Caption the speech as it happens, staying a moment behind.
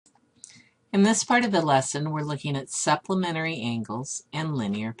In this part of the lesson, we're looking at supplementary angles and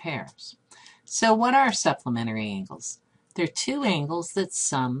linear pairs. So what are supplementary angles? They're two angles that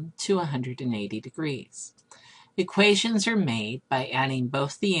sum to 180 degrees. Equations are made by adding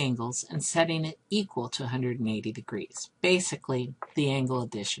both the angles and setting it equal to 180 degrees, basically the angle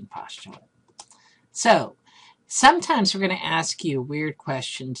addition postulate. So sometimes we're going to ask you a weird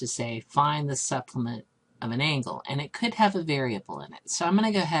question to say, find the supplement of an angle, and it could have a variable in it. So I'm going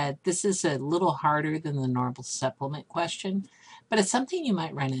to go ahead. This is a little harder than the normal supplement question, but it's something you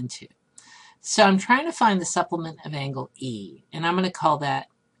might run into. So I'm trying to find the supplement of angle E, and I'm going to call that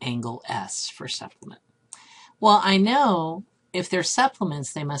angle S for supplement. Well, I know if they're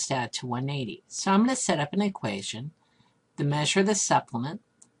supplements, they must add to 180. So I'm going to set up an equation. The measure of the supplement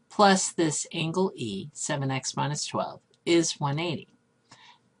plus this angle E, 7x minus 12, is 180.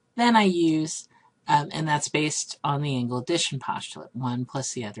 Then I use and that's based on the angle addition postulate. One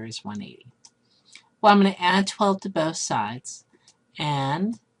plus the other is 180. Well, I'm going to add 12 to both sides,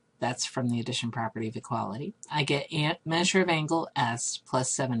 and that's from the addition property of equality. I get measure of angle S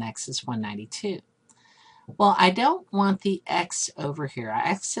plus 7x is 192. Well, I don't want the x over here.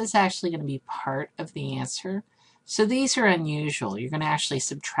 X is actually going to be part of the answer. So these are unusual. You're going to actually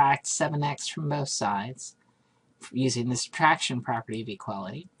subtract 7x from both sides using the subtraction property of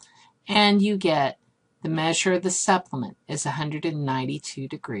equality. And you get the measure of the supplement is 192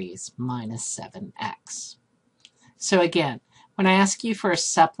 degrees minus 7x. So again, when I ask you for a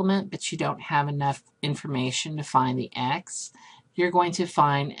supplement but you don't have enough information to find the x, you're going to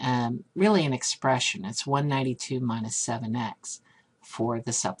find really an expression. It's 192 minus 7x for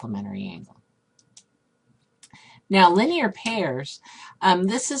the supplementary angle. Now, linear pairs,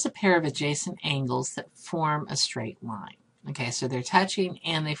 this is a pair of adjacent angles that form a straight line. Okay, so they're touching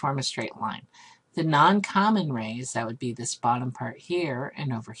and they form a straight line. The non-common rays, that would be this bottom part here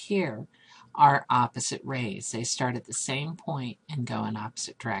and over here, are opposite rays. They start at the same point and go in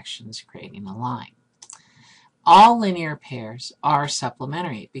opposite directions, creating a line. All linear pairs are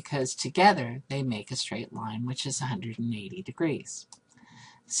supplementary because together they make a straight line, which is 180 degrees.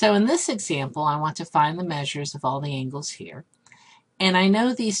 So in this example, I want to find the measures of all the angles here, and I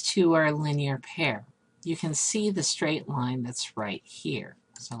know these two are a linear pair. You can see the straight line that's right here.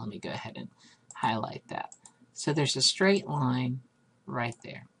 So let me go ahead and highlight that. So there's a straight line right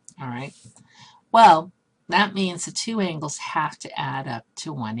there. All right. Well, that means the two angles have to add up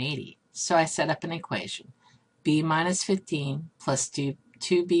to 180. So I set up an equation. B minus 15 plus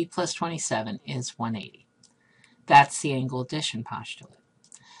 2b plus 27 is 180. That's the angle addition postulate.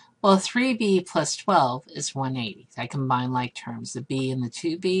 Well, 3b plus 12 is 180. I combine like terms, the b and the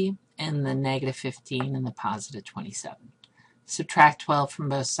 2b, and the negative 15 and the positive 27. Subtract 12 from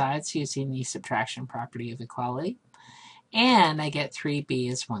both sides using the subtraction property of equality, and I get 3b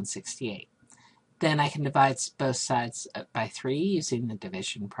is 168. Then I can divide both sides by 3 using the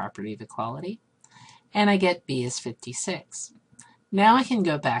division property of equality, and I get b is 56. Now I can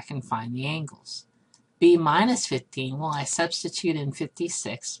go back and find the angles. b minus 15, well, I substitute in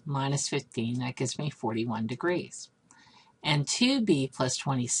 56 minus 15, that gives me 41 degrees. And 2b plus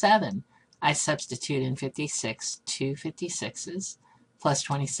 27, I substitute in 56, two 56s plus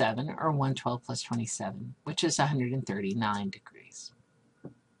 27, or 112 plus 27, which is 139 degrees.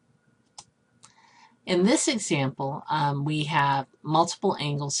 In this example, we have multiple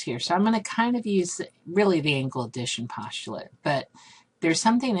angles here, so I'm going to kind of use really the angle addition postulate, but there's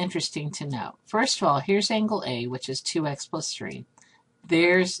something interesting to note. First of all, here's angle A, which is 2x plus 3.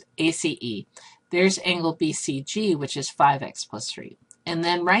 There's ACE. There's angle BCG, which is 5x plus 3. And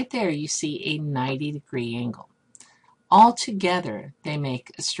then right there you see a 90-degree angle. Altogether, they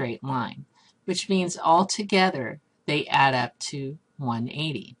make a straight line, which means altogether they add up to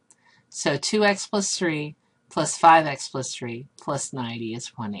 180. So 2x plus 3 plus 5x plus 3 plus 90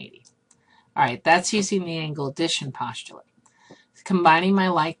 is 180. All right, that's using the angle addition postulate. Combining my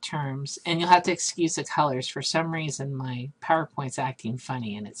like terms, and you'll have to excuse the colors. For some reason, my PowerPoint's acting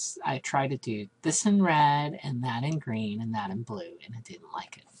funny, and I try to do this in red, and that in green, and that in blue, and it didn't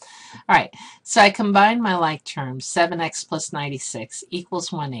like it. All right, so I combine my like terms. 7x plus 96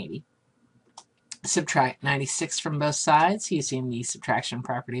 equals 180. Subtract 96 from both sides using the subtraction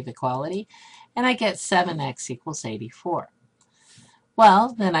property of equality, and I get 7x equals 84.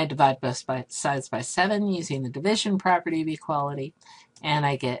 Well, then I divide both sides by 7 using the division property of equality, and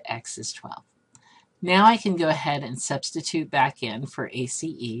I get x is 12. Now I can go ahead and substitute back in for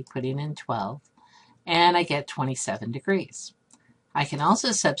ACE, putting in 12, and I get 27 degrees. I can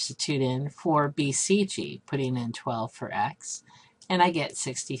also substitute in for BCG, putting in 12 for x, and I get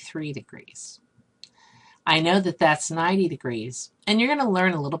 63 degrees. I know that that's 90 degrees, and you're going to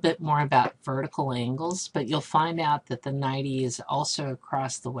learn a little bit more about vertical angles, but you'll find out that the 90 is also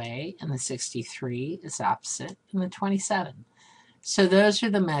across the way, and the 63 is opposite, and the 27. So those are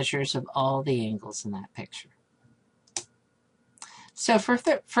the measures of all the angles in that picture. So for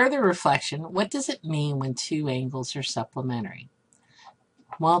further reflection, what does it mean when two angles are supplementary?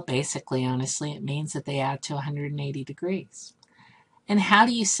 Well, basically, honestly, it means that they add to 180 degrees. And how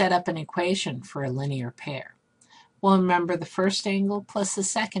do you set up an equation for a linear pair? Well, remember the first angle plus the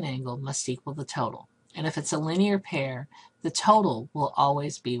second angle must equal the total. And if it's a linear pair, the total will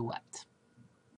always be what?